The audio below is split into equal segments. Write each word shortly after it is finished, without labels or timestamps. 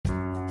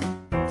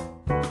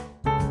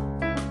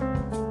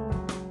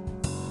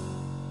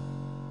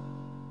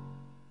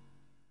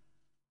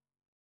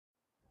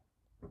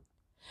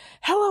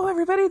Hello,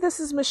 everybody. This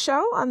is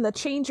Michelle on the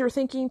Change Your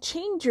Thinking,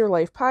 Change Your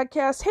Life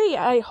podcast. Hey,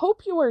 I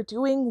hope you are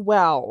doing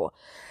well.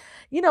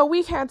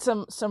 We've had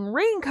some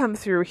rain come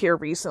through here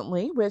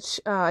recently, which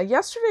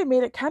yesterday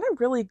made it kind of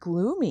really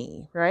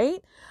gloomy,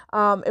 right?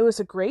 It was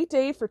a great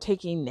day for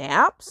taking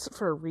naps,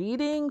 for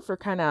reading, for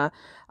kind of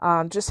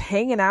just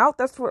hanging out.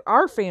 That's what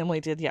our family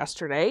did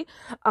yesterday.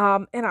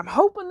 And I'm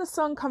hoping the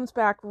sun comes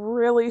back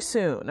really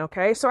soon,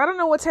 okay? So I don't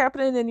know what's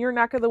happening in your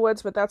neck of the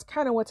woods, but that's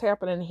kind of what's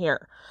happening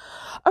here.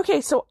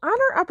 Okay, so on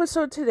our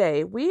episode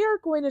today, we are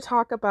going to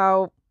talk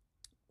about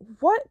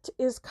what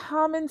is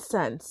common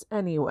sense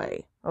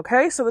anyway?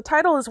 Okay, so the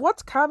title is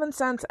What's Common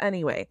Sense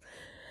Anyway?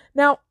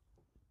 Now,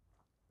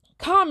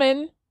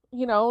 common,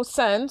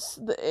 sense,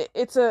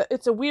 it's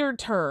a weird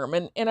term,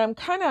 and I'm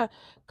kind of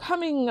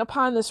coming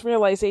upon this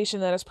realization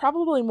that it's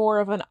probably more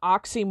of an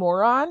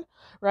oxymoron,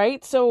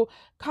 right? So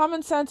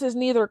common sense is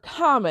neither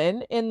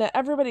common in that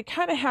everybody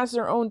kind of has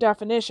their own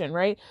definition,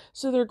 right?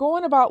 So they're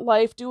going about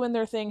life, doing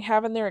their thing,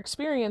 having their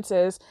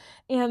experiences,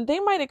 and they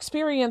might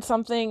experience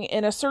something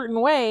in a certain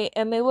way,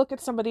 and they look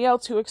at somebody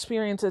else who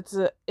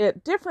experiences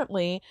it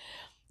differently,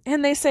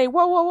 and they say,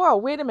 whoa,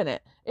 wait a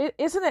minute.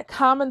 Isn't it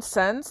common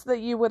sense that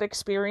you would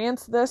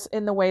experience this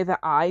in the way that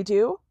I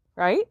do?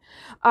 Right?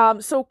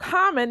 So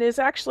common is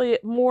actually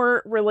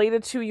more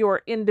related to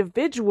your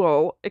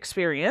individual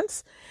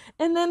experience.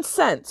 And then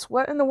sense.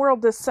 What in the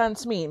world does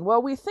sense mean?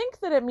 Well, we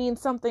think that it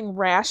means something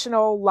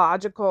rational,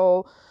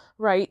 logical,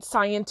 right?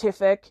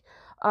 Scientific.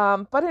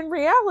 But in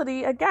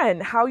reality,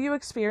 again, how you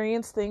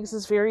experience things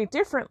is very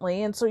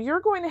differently. And so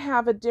you're going to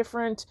have a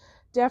different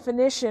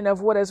definition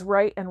of what is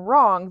right and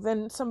wrong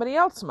than somebody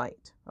else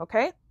might.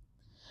 Okay?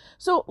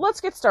 So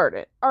let's get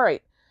started. All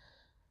right.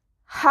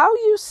 How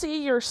you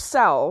see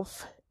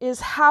yourself is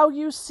how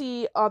you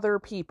see other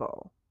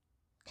people.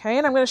 Okay,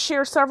 and I'm going to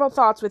share several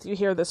thoughts with you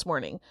here this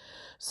morning.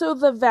 So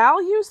the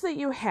values that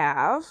you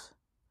have,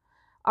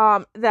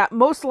 that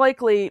most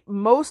likely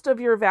most of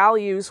your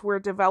values were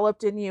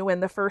developed in you in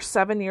the first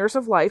 7 years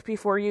of life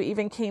before you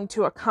even came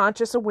to a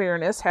conscious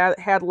awareness,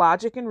 had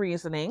logic and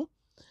reasoning.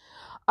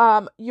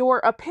 Your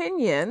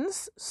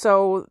opinions,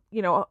 so,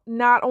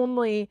 not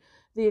only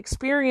the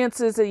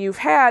experiences that you've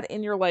had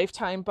in your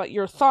lifetime, but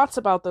your thoughts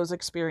about those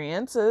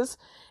experiences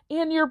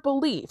and your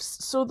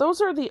beliefs. So those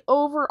are the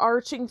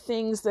overarching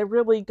things that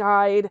really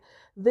guide,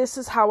 this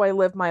is how I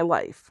live my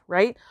life,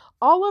 right?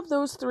 All of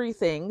those three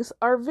things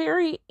are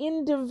very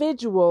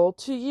individual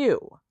to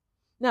you.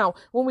 Now,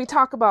 when we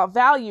talk about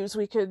values,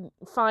 we could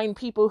find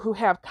people who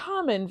have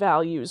common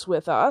values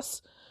with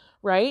us,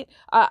 right?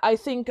 I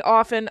think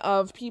often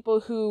of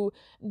people who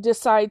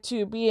decide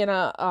to be in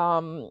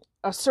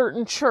a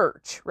certain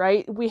church,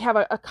 right? We have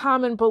a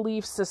common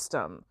belief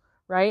system,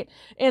 right?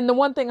 And the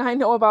one thing I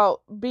know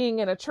about being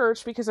in a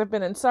church, because I've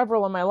been in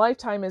several in my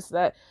lifetime, is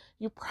that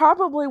you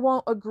probably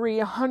won't agree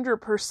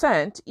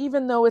 100%,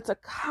 even though it's a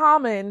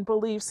common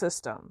belief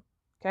system,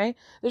 okay?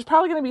 There's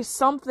probably going to be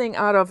something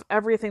out of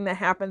everything that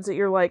happens that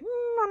you're like,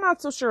 I'm not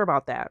so sure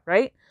about that,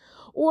 right?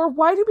 Or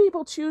why do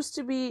people choose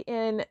to be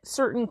in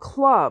certain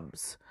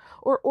clubs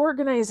or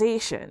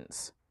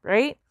organizations,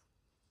 right?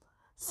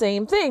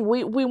 Same thing.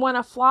 We want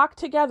to flock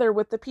together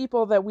with the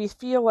people that we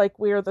feel like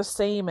we're the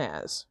same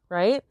as,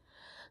 right?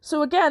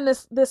 So again,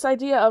 this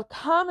idea of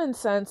common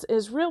sense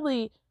is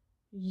really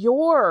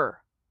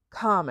your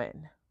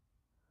common.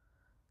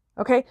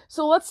 Okay?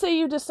 So let's say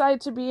you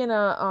decide to be in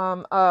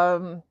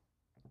an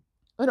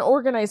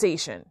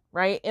organization,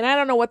 right? And I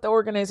don't know what the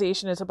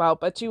organization is about,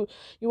 but you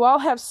all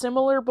have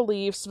similar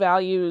beliefs,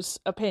 values,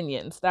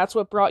 opinions. That's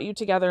what brought you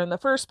together in the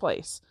first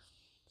place.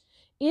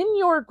 In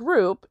your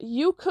group,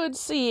 you could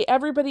see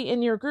everybody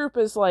in your group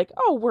is like,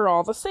 oh, we're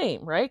all the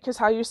same, right? Because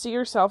how you see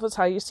yourself is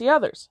how you see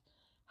others.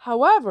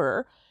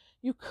 However,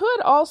 you could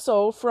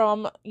also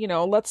from,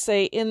 let's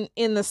say in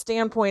the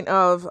standpoint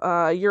of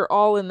you're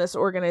all in this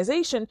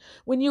organization,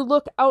 when you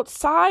look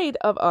outside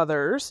of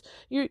others,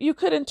 you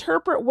could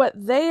interpret what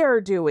they are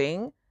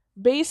doing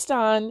based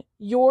on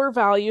your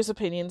values,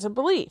 opinions, and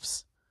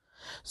beliefs.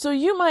 So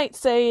you might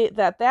say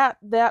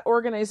that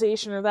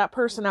organization or that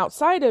person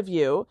outside of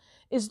you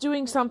is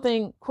doing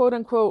something quote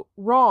unquote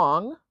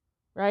wrong,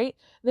 right?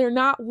 They're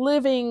not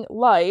living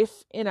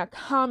life in a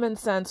common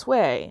sense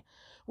way,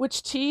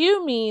 which to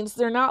you means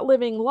they're not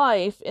living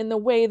life in the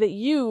way that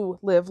you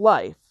live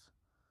life.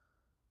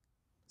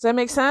 Does that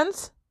make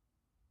sense?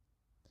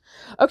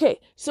 Okay,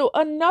 so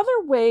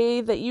another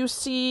way that you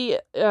see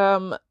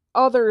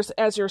others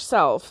as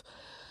yourself.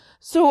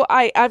 So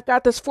I've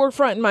got this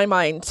forefront in my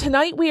mind.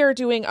 Tonight we are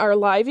doing our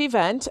live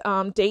event,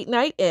 Date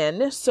Night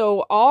In.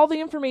 So all the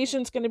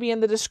information is going to be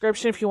in the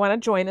description if you want to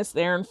join us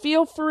there. And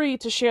feel free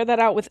to share that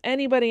out with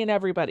anybody and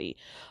everybody.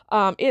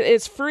 It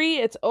is free.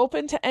 It's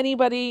open to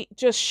anybody.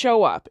 Just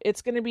show up.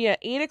 It's going to be at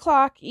 8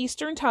 o'clock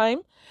Eastern time.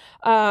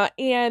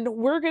 And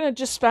we're going to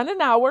just spend an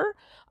hour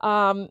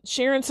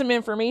sharing some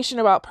information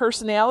about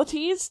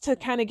personalities to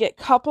kind of get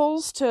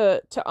couples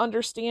to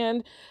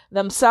understand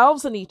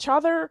themselves and each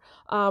other.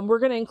 We're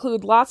going to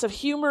include lots of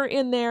humor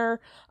in there,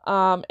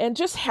 and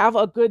just have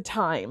a good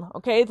time.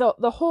 Okay.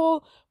 The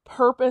whole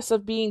purpose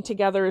of being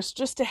together is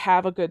just to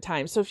have a good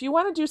time. So if you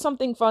want to do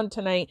something fun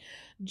tonight,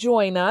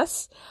 join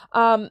us.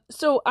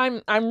 So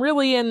I'm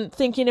really in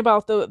thinking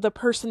about the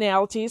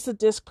personalities, the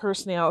DISC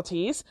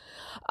personalities.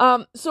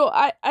 So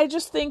I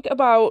just think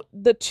about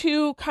the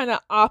two kind of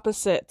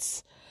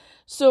opposites.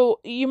 So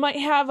you might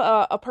have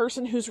a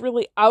person who's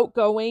really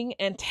outgoing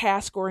and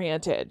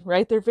task-oriented,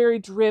 right? They're very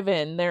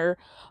driven.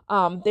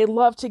 They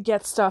love to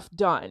get stuff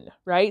done,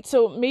 right?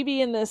 So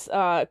maybe in this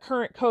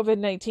current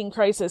COVID-19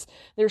 crisis,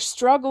 they're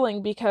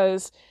struggling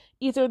because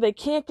either they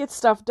can't get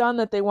stuff done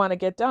that they want to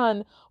get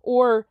done,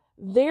 or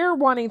they're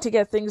wanting to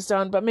get things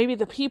done, but maybe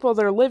the people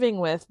they're living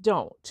with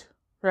don't,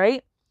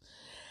 right?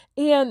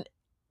 And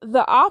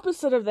the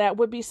opposite of that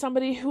would be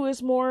somebody who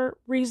is more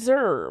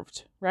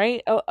reserved,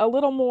 right? A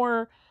little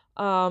more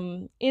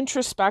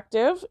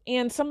introspective,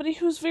 and somebody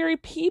who's very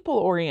people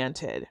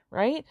oriented,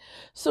 right?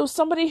 So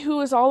somebody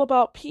who is all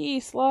about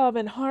peace, love,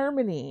 and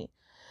harmony.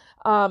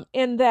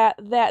 And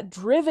that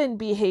driven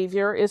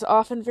behavior is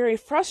often very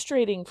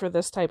frustrating for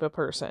this type of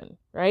person,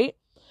 right?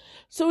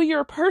 So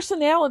your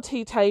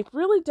personality type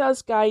really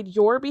does guide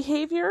your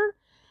behavior,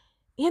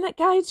 and it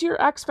guides your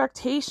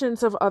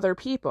expectations of other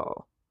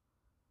people.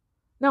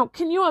 Now,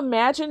 can you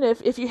imagine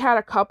if you had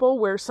a couple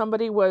where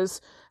somebody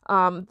was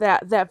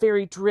that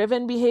very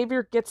driven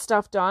behavior, gets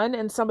stuff done,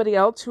 and somebody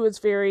else who is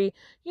very,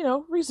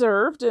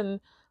 reserved and,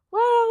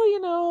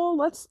 well,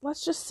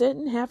 let's just sit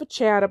and have a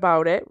chat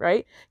about it,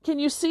 right? Can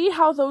you see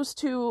how those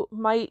two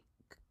might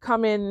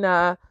come in,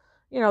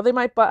 they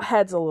might butt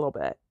heads a little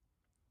bit?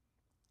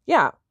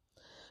 Yeah.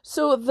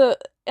 So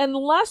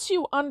unless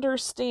you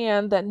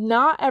understand that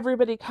not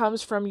everybody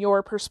comes from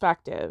your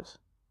perspective,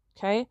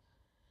 okay?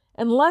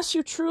 Unless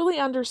you truly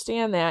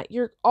understand that,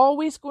 you're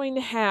always going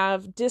to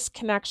have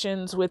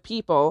disconnections with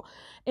people,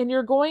 and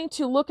you're going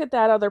to look at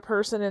that other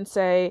person and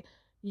say,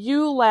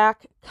 you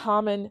lack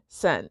common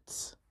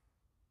sense.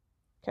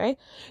 Okay?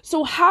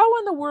 So how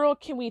in the world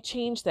can we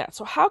change that?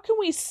 So how can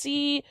we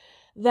see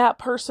that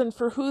person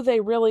for who they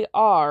really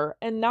are,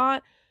 and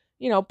not,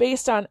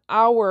 based on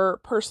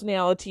our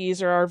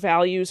personalities or our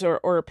values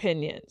or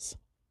opinions?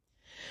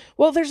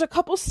 Well, there's a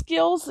couple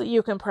skills that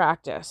you can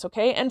practice,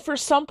 okay? And for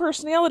some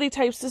personality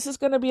types, this is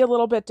going to be a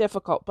little bit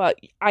difficult, but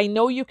I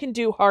know you can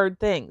do hard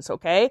things,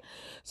 okay?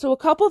 So a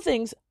couple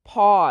things: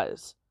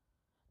 pause.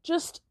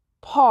 Just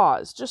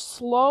pause. Just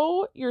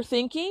slow your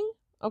thinking,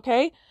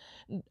 okay?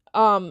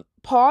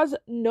 Pause,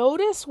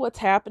 notice what's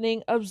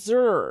happening,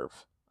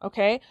 observe,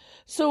 okay?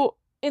 So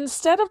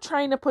instead of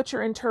trying to put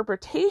your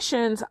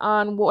interpretations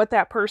on what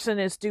that person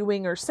is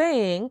doing or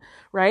saying,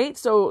 right?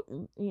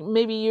 So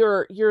maybe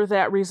you're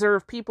that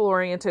reserved,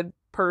 people-oriented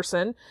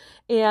person,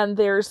 and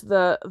there's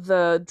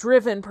the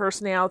driven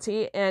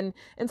personality, and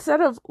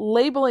instead of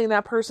labeling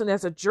that person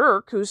as a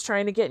jerk who's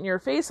trying to get in your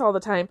face all the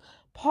time,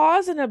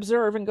 pause and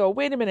observe and go,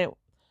 wait a minute,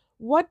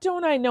 what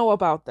don't I know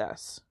about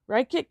this,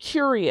 right? Get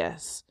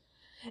curious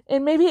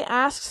and maybe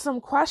ask some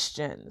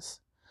questions.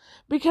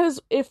 Because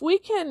if we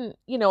can,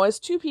 as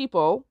two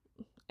people,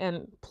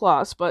 and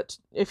plus, but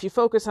if you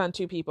focus on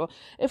two people,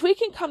 if we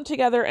can come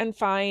together and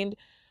find,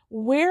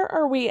 where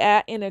are we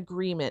at in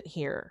agreement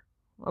here?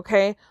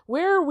 Okay?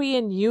 Where are we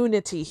in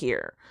unity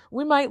here?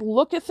 We might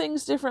look at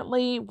things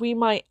differently. We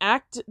might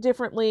act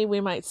differently. We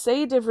might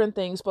say different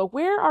things, but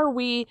where are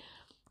we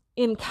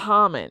in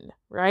common,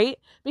 right?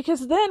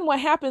 Because then what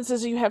happens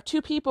is you have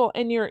two people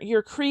and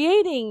you're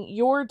creating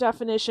your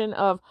definition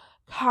of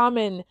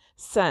common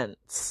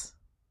sense.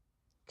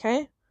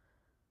 Okay?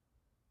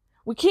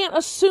 We can't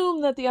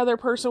assume that the other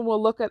person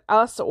will look at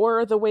us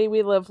or the way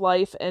we live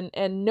life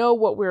and know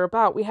what we're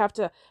about. We have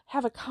to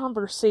have a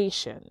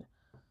conversation.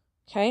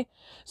 Okay?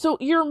 So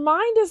your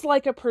mind is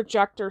like a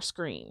projector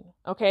screen.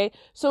 Okay?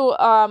 So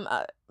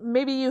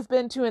maybe you've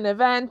been to an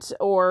event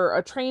or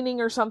a training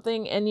or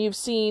something, and you've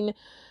seen,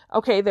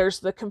 okay,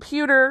 there's the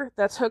computer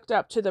that's hooked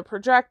up to the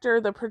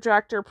projector. The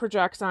projector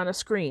projects on a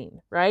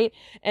screen, right?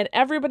 And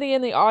everybody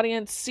in the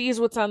audience sees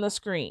what's on the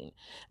screen.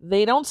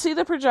 They don't see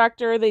the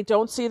projector. They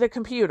don't see the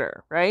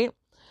computer, right?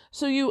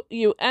 So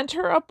you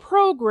enter a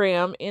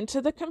program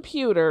into the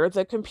computer.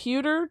 The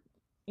computer,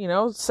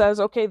 says,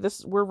 okay,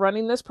 we're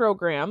running this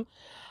program.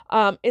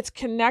 It's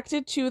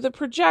connected to the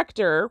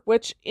projector,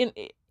 which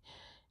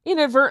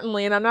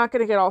inadvertently, and I'm not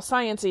going to get all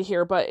sciencey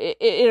here, but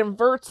it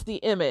inverts the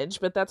image,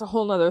 but that's a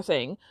whole nother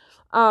thing.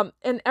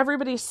 And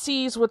everybody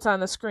sees what's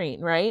on the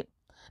screen, right?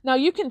 Now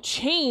you can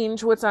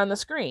change what's on the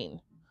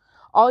screen.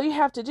 All you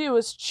have to do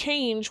is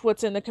change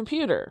what's in the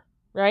computer,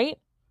 right?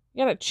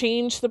 You got to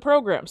change the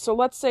program. So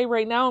let's say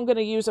right now I'm going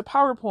to use a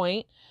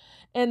PowerPoint,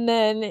 and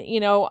then,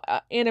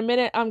 in a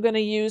minute I'm going to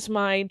use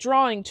my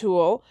drawing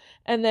tool,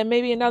 and then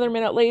maybe another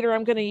minute later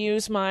I'm going to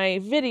use my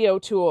video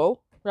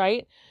tool,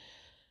 right?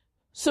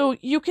 So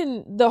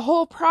the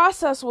whole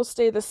process will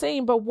stay the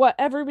same, but what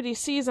everybody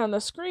sees on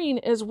the screen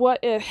is what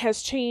it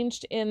has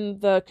changed in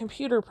the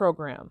computer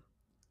program.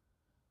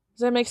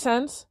 Does that make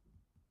sense?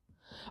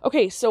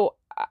 Okay, so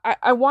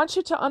I want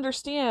you to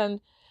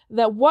understand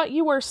that what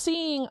you are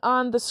seeing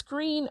on the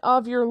screen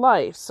of your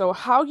life, so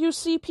how you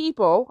see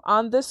people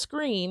on this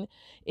screen,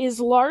 is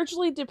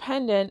largely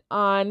dependent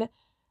on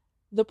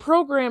the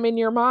program in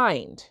your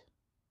mind.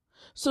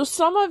 So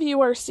some of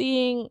you are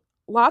seeing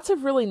lots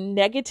of really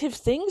negative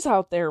things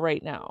out there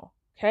right now,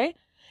 okay?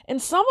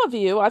 And some of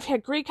you, I've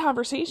had great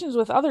conversations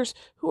with others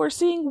who are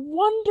seeing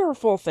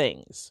wonderful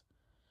things.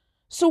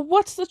 So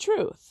what's the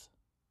truth?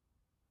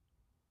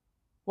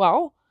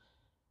 Well,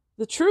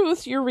 the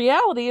truth, your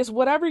reality, is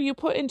whatever you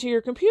put into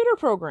your computer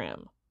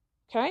program,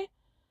 okay?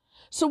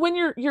 So when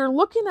you're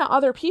looking at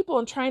other people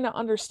and trying to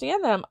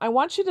understand them, I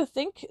want you to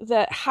think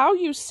that how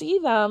you see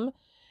them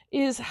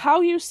is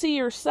how you see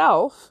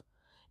yourself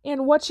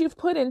and what you've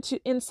put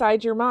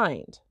inside your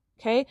mind,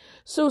 okay?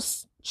 So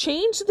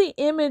change the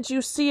image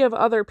you see of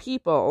other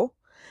people,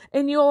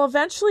 and you'll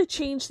eventually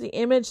change the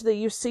image that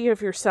you see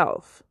of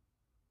yourself.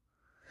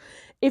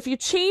 If you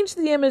change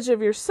the image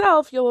of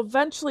yourself, you'll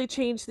eventually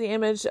change the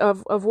image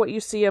of what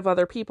you see of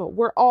other people.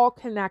 We're all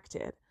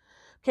connected.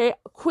 Okay,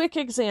 quick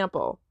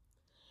example.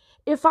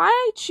 If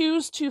I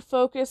choose to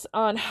focus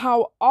on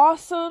how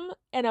awesome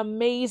and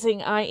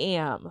amazing I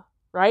am,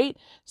 right?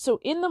 So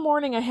in the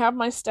morning, I have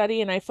my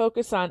study and I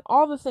focus on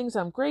all the things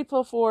I'm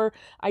grateful for.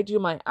 I do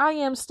my I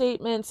am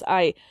statements.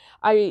 I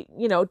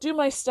do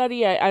my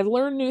study. I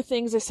learn new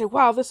things. I say,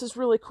 wow, this is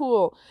really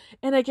cool.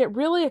 And I get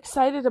really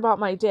excited about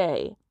my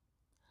day.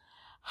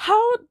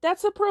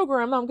 That's a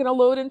program I'm going to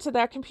load into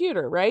that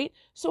computer, right?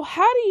 So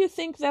how do you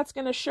think that's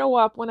going to show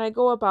up when I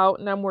go about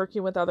and I'm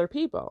working with other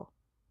people?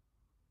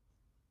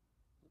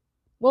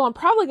 Well, I'm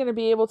probably going to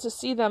be able to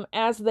see them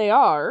as they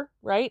are,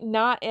 right?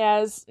 Not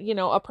as,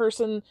 a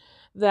person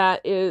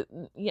that is,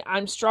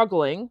 I'm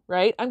struggling,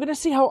 right? I'm going to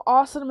see how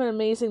awesome and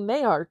amazing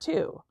they are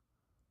too.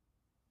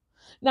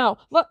 Now,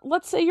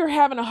 let's say you're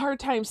having a hard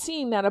time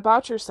seeing that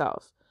about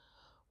yourself.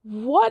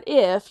 What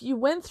if you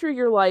went through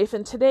your life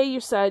and today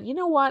you said, you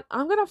know what,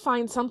 I'm going to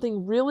find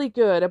something really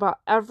good about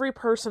every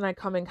person I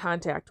come in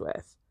contact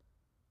with.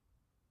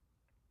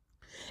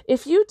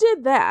 If you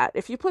did that,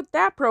 if you put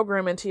that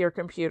program into your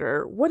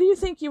computer, what do you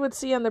think you would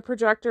see on the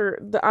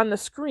projector, on the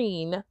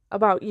screen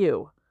about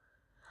you?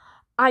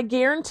 I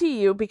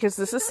guarantee you, because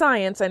this is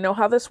science, I know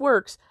how this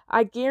works,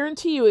 I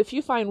guarantee you if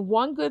you find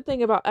one good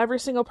thing about every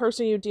single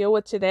person you deal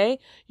with today,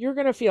 you're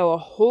going to feel a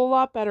whole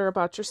lot better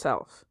about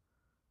yourself.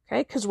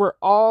 Okay, because we're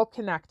all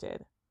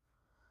connected.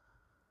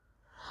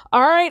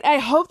 All right, I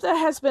hope that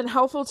has been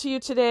helpful to you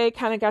today,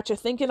 kind of got you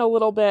thinking a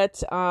little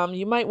bit.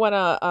 You might want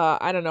to,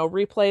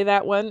 replay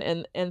that one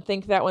and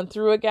think that one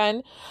through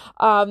again.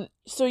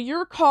 So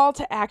your call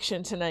to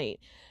action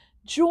tonight.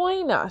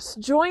 Join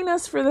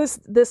us for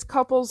this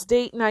couple's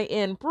date night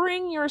in.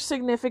 Bring your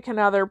significant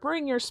other,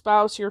 bring your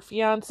spouse, your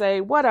fiance,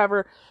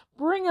 whatever.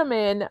 Bring them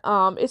in.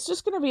 It's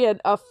just going to be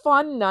a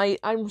fun night.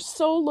 I'm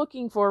so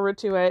looking forward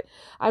to it.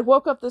 I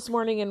woke up this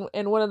morning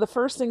and one of the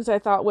first things I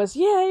thought was,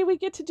 yay, we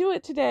get to do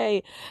it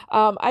today.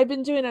 I've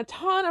been doing a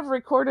ton of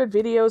recorded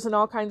videos and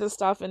all kinds of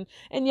stuff. And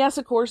yes,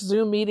 of course,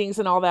 Zoom meetings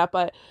and all that.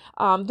 But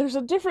there's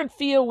a different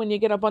feel when you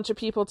get a bunch of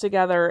people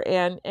together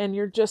and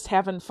you're just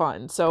having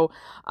fun. So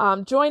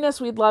join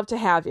us. We'd love to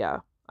have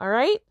you. All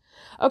right.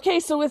 Okay.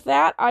 So with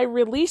that, I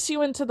release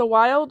you into the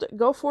wild.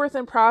 Go forth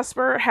and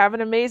prosper. Have an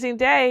amazing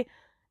day.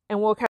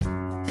 And we'll